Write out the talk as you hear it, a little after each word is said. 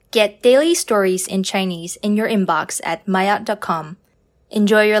Get daily stories in Chinese in your inbox at maya.com.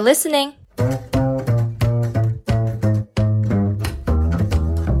 Enjoy your listening!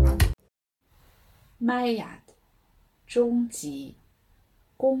 麦雅终极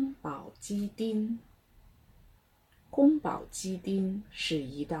宫保鸡丁。宫保鸡丁是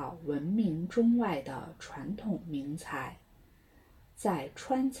一道闻名中外的传统名菜，在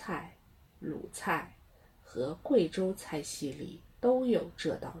川菜、鲁菜和贵州菜系里都有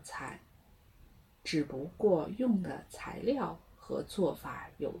这道菜，只不过用的材料和做法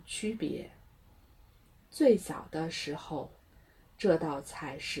有区别。最早的时候，这道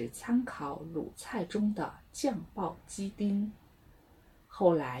菜是参考鲁菜中的酱爆鸡丁，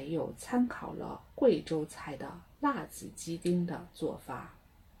后来又参考了贵州菜的辣子鸡丁的做法。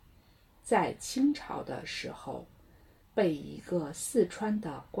在清朝的时候，被一个四川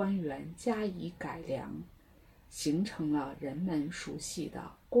的官员加以改良，形成了人们熟悉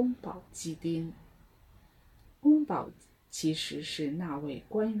的宫保鸡丁。宫保其实是那位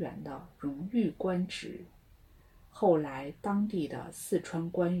官员的荣誉官职，后来当地的四川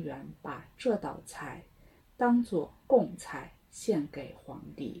官员把这道菜当作贡菜献给皇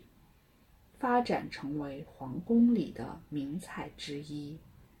帝，发展成为皇宫里的名菜之一。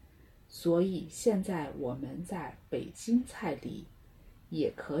所以现在我们在北京菜里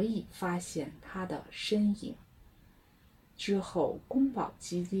也可以发现它的身影。之后宫保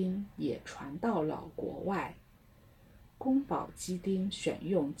鸡丁也传到了国外。宫保鸡丁选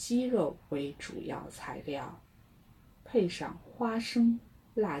用鸡肉为主要材料，配上花生、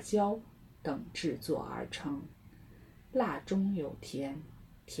辣椒等制作而成，辣中有甜，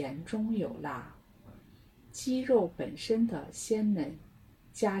甜中有辣。鸡肉本身的鲜嫩，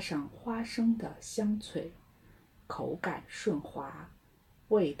加上花生的香脆，口感顺滑，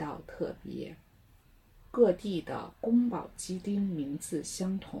味道特别。各地的宫保鸡丁名字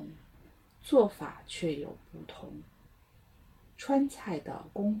相同，做法却有不同。川菜的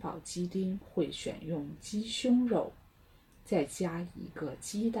宫保鸡丁会选用鸡胸肉，再加一个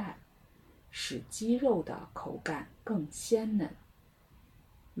鸡蛋，使鸡肉的口感更鲜嫩。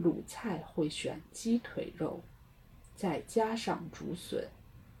鲁菜会选鸡腿肉，再加上竹笋。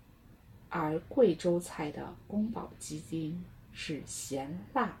而贵州菜的宫保鸡丁是咸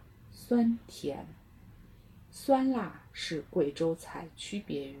辣酸甜。酸辣是贵州菜区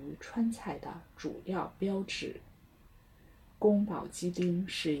别于川菜的主要标志。宫保鸡丁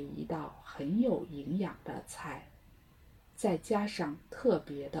是一道很有营养的菜，再加上特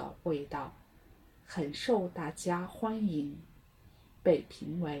别的味道，很受大家欢迎，被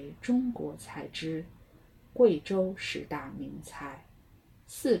评为中国菜之贵州十大名菜、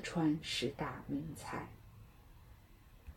四川十大名菜。